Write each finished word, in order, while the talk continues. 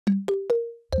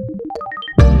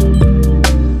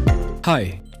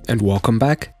Hi, and welcome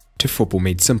back to Football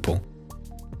Made Simple.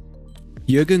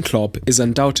 Jurgen Klopp is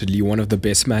undoubtedly one of the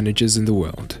best managers in the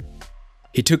world.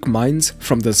 He took Mainz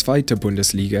from the Zweite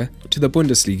Bundesliga to the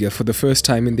Bundesliga for the first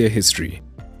time in their history.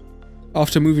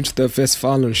 After moving to the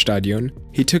Westfalenstadion,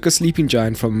 he took a sleeping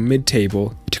giant from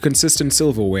mid-table to consistent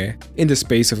silverware in the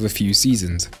space of a few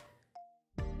seasons.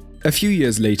 A few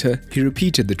years later, he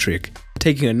repeated the trick,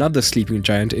 taking another sleeping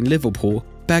giant in Liverpool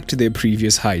back to their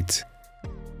previous heights.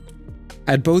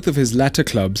 At both of his latter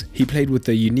clubs, he played with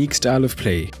a unique style of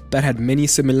play that had many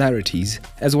similarities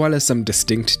as well as some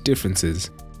distinct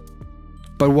differences.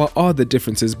 But what are the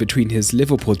differences between his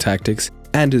Liverpool tactics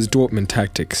and his Dortmund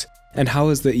tactics, and how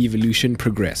has the evolution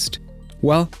progressed?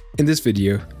 Well, in this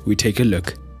video, we take a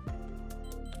look.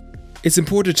 It's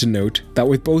important to note that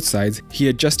with both sides, he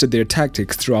adjusted their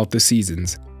tactics throughout the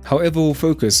seasons. However, we'll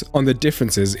focus on the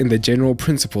differences in the general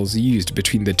principles used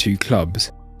between the two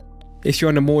clubs. If you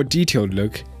want a more detailed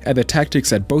look at the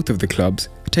tactics at both of the clubs,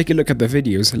 take a look at the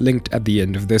videos linked at the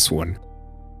end of this one.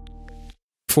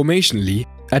 Formationally,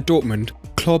 at Dortmund,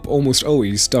 Klopp almost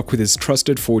always stuck with his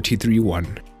trusted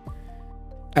 4-2-3-1.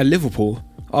 At Liverpool,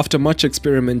 after much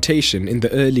experimentation in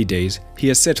the early days, he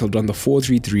has settled on the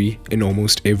 4-3-3 in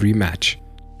almost every match.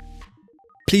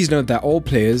 Please note that all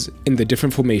players in the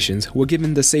different formations were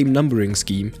given the same numbering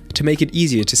scheme to make it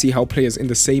easier to see how players in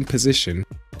the same position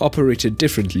operated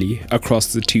differently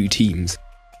across the two teams.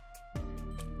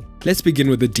 Let's begin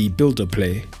with the deep build-up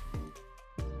play.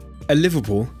 At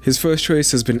Liverpool, his first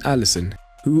choice has been Alisson,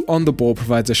 who on the ball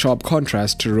provides a sharp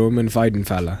contrast to Roman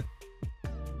Weidenfeller.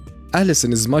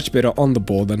 Alisson is much better on the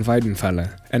ball than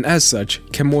Weidenfeller, and as such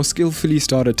can more skillfully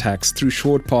start attacks through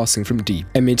short passing from deep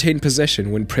and maintain possession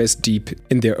when pressed deep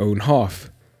in their own half.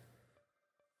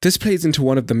 This plays into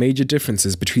one of the major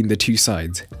differences between the two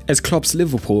sides, as Klopp's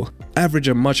Liverpool average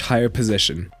a much higher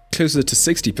possession, closer to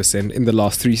 60% in the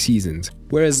last 3 seasons,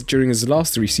 whereas during his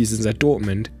last 3 seasons at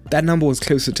Dortmund, that number was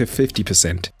closer to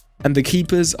 50%, and the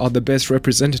keepers are the best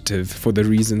representative for the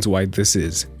reasons why this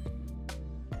is.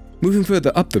 Moving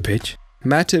further up the pitch,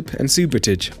 Matip and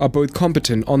Subotic are both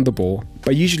competent on the ball,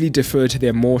 but usually defer to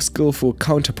their more skillful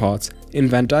counterparts in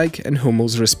Van Dijk and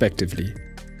Hummels respectively.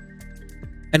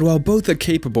 And while both are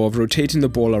capable of rotating the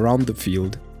ball around the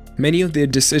field, many of their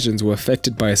decisions were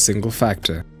affected by a single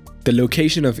factor: the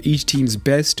location of each team's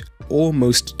best or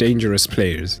most dangerous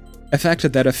players, a factor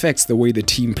that affects the way the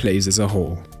team plays as a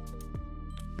whole.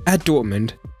 At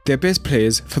Dortmund, their best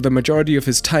players for the majority of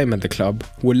his time at the club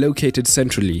were located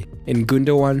centrally in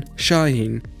Gundogan,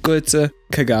 Şahin, Götze,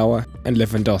 Kagawa and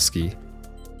Lewandowski.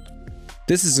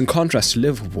 This is in contrast to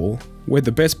Liverpool, where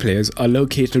the best players are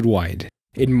located wide,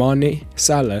 in Mane,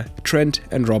 Salah, Trent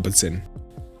and Robertson.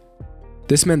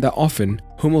 This meant that often,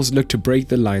 Hummels looked to break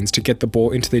the lines to get the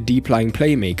ball into the deep-lying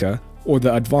playmaker or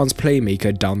the advanced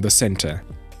playmaker down the centre.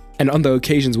 And on the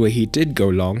occasions where he did go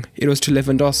long, it was to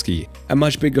Lewandowski, a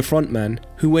much bigger frontman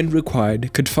who when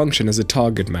required could function as a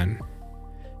target man.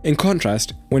 In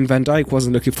contrast, when Van Dijk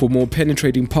wasn't looking for more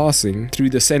penetrating passing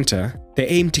through the centre, they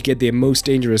aimed to get their most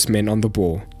dangerous men on the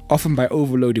ball, often by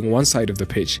overloading one side of the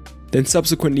pitch, then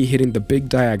subsequently hitting the big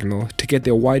diagonal to get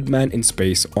their wide man in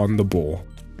space on the ball.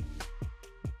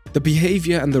 The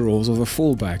behaviour and the roles of the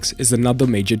fullbacks is another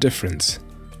major difference.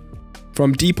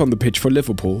 From deep on the pitch for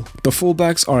Liverpool, the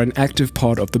fullbacks are an active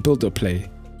part of the build-up play,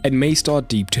 and may start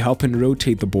deep to help and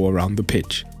rotate the ball around the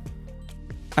pitch.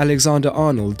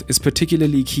 Alexander-Arnold is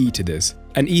particularly key to this,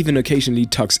 and even occasionally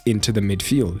tucks into the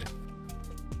midfield.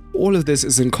 All of this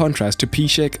is in contrast to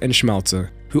Piszczek and Schmelzer,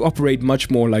 who operate much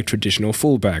more like traditional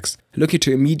fullbacks, looking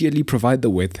to immediately provide the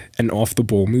width and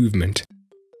off-the-ball movement.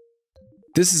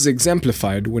 This is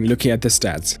exemplified when looking at the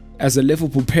stats, as the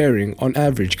Liverpool pairing on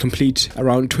average complete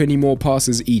around 20 more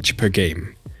passes each per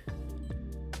game.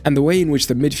 And the way in which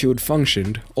the midfield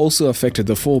functioned also affected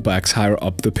the fullbacks higher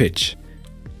up the pitch.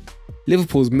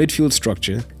 Liverpool's midfield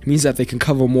structure means that they can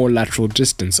cover more lateral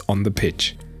distance on the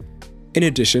pitch. In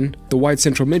addition, the wide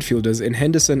central midfielders in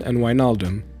Henderson and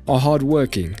Wijnaldum are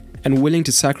hard-working and willing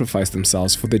to sacrifice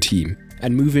themselves for the team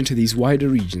and move into these wider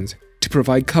regions to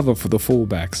provide cover for the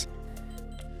fullbacks.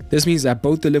 This means that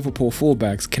both the Liverpool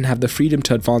fullbacks can have the freedom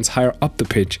to advance higher up the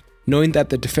pitch, knowing that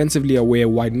the defensively aware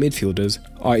wide midfielders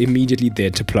are immediately there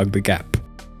to plug the gap.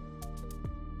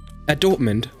 At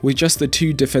Dortmund, with just the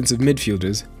 2 defensive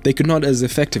midfielders, they could not as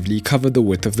effectively cover the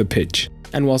width of the pitch,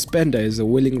 and whilst Bender is a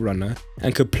willing runner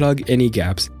and could plug any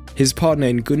gaps, his partner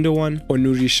in Gundogan or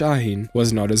Nuri Şahin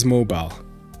was not as mobile.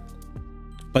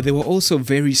 But they were also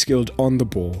very skilled on the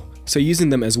ball, so using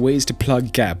them as ways to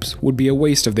plug gaps would be a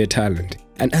waste of their talent,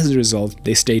 and as a result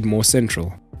they stayed more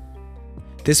central.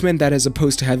 This meant that as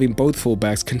opposed to having both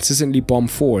fullbacks consistently bomb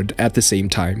forward at the same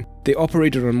time, they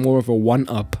operated on more of a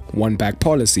one-up, one-back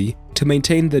policy to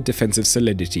maintain their defensive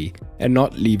solidity and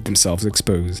not leave themselves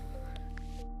exposed.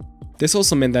 This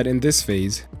also meant that in this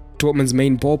phase, Dortmund's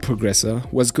main ball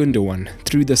progressor was Gundogan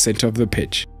through the centre of the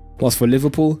pitch, whilst for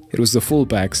Liverpool it was the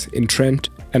fullbacks in Trent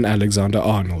and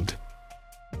Alexander-Arnold.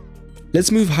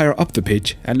 Let's move higher up the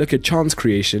pitch and look at chance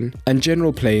creation and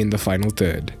general play in the final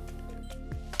third.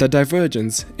 The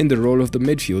divergence in the role of the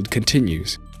midfield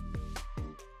continues.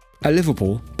 At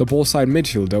Liverpool, the ball-side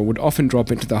midfielder would often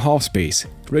drop into the half space,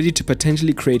 ready to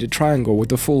potentially create a triangle with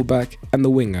the fullback and the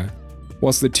winger,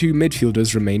 whilst the two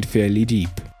midfielders remained fairly deep.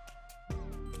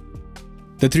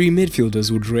 The three midfielders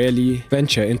would rarely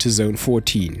venture into zone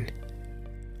 14.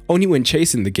 Only when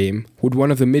chasing the game would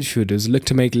one of the midfielders look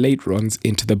to make late runs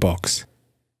into the box.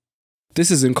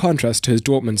 This is in contrast to his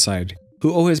Dortmund side,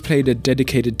 who always played a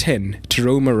dedicated 10 to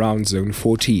roam around zone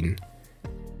 14.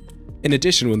 In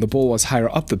addition, when the ball was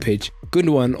higher up the pitch,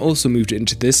 Gundogan also moved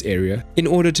into this area in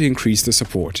order to increase the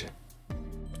support.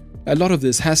 A lot of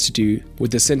this has to do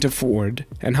with the centre forward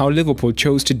and how Liverpool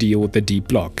chose to deal with the deep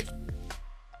block.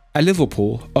 At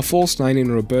Liverpool, a false 9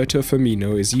 in Roberto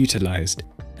Firmino is utilised,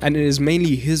 and it is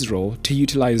mainly his role to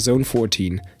utilise zone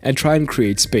 14 and try and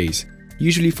create space,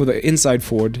 usually for the inside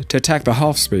forward to attack the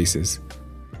half spaces.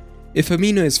 If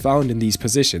Firmino is found in these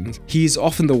positions, he is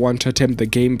often the one to attempt the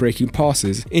game-breaking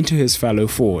passes into his fellow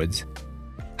forwards.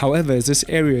 However, as this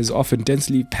area is often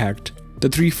densely packed, the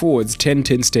three forwards tend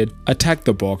to instead attack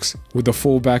the box with the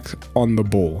fullback on the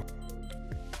ball.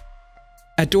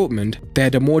 At Dortmund, they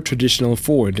had a more traditional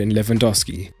forward in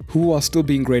Lewandowski, who, while still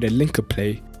being great at link-up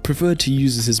play, preferred to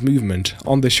use his movement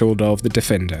on the shoulder of the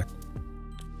defender.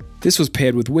 This was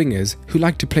paired with wingers who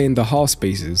liked to play in the half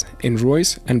spaces in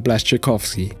Royce and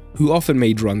Blaszczykowski, who often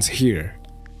made runs here.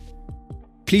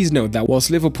 Please note that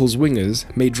whilst Liverpool's wingers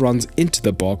made runs into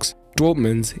the box,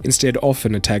 Dortmund's instead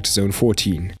often attacked zone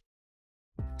 14.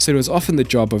 So it was often the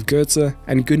job of Götze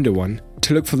and Gundogan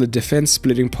to look for the defense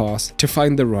splitting pass to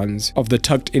find the runs of the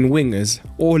tucked-in wingers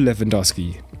or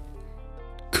Lewandowski.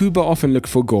 Kuba often looked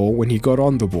for goal when he got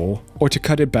on the ball or to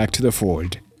cut it back to the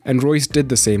forward, and Royce did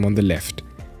the same on the left.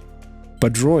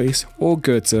 But Royce or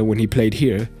Götze, when he played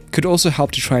here, could also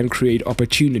help to try and create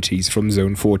opportunities from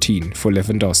zone 14 for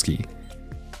Lewandowski.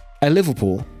 At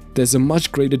Liverpool, there's a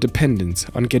much greater dependence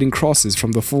on getting crosses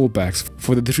from the fullbacks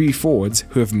for the three forwards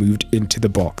who have moved into the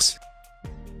box.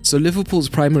 So Liverpool's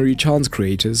primary chance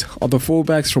creators are the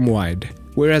fullbacks from wide,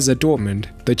 whereas at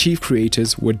Dortmund, the chief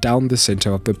creators were down the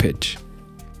centre of the pitch.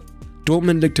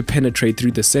 Dortmund looked to penetrate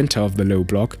through the centre of the low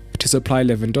block to supply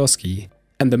Lewandowski,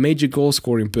 and the major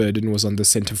goal-scoring burden was on the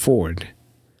centre forward.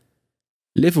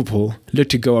 Liverpool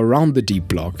looked to go around the deep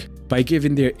block by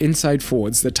giving their inside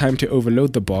forwards the time to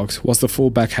overload the box whilst the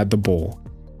fullback had the ball.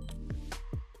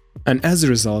 And as a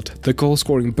result, the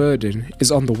goal-scoring burden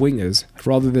is on the wingers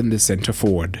rather than the centre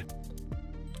forward.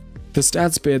 The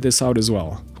stats bear this out as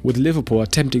well, with Liverpool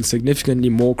attempting significantly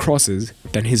more crosses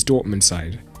than his Dortmund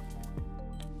side.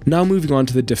 Now moving on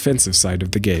to the defensive side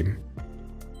of the game.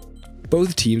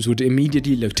 Both teams would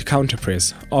immediately look to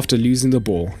counter-press after losing the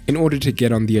ball in order to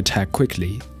get on the attack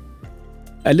quickly.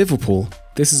 At Liverpool,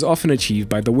 this is often achieved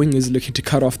by the wingers looking to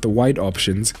cut off the wide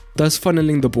options, thus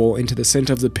funneling the ball into the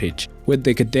centre of the pitch where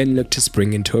they could then look to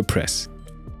spring into a press.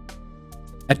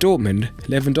 At Dortmund,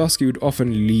 Lewandowski would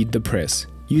often lead the press,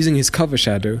 using his cover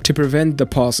shadow to prevent the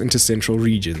pass into central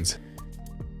regions.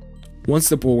 Once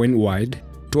the ball went wide,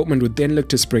 Dortmund would then look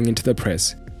to spring into the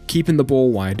press, keeping the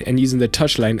ball wide and using the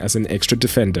touchline as an extra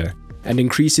defender, and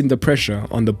increasing the pressure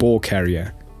on the ball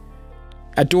carrier.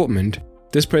 At Dortmund,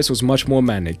 this press was much more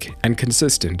manic and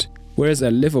consistent, whereas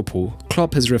at Liverpool,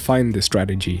 Klopp has refined this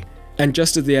strategy, and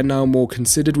just as they are now more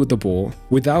considered with the ball,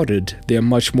 without it, they are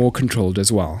much more controlled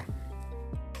as well.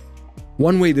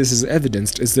 One way this is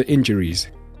evidenced is the injuries.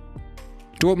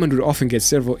 Dortmund would often get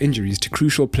several injuries to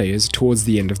crucial players towards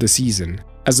the end of the season,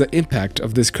 as the impact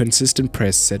of this consistent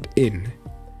press set in.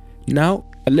 Now,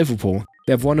 at Liverpool,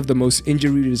 they have one of the most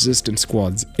injury-resistant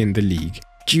squads in the league,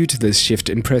 due to this shift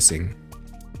in pressing.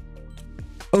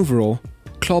 Overall,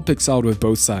 Klopp excelled with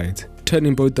both sides,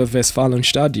 turning both the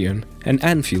Westfalenstadion and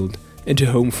Anfield into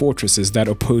home fortresses that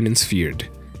opponents feared.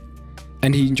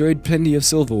 And he enjoyed plenty of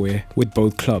silverware with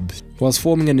both clubs, whilst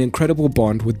forming an incredible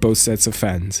bond with both sets of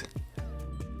fans.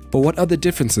 But what other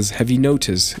differences have you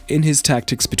noticed in his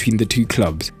tactics between the two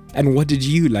clubs, and what did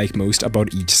you like most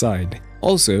about each side?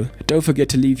 Also, don't forget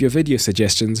to leave your video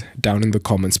suggestions down in the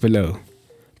comments below.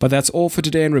 But that's all for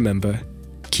today, and remember,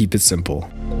 keep it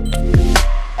simple.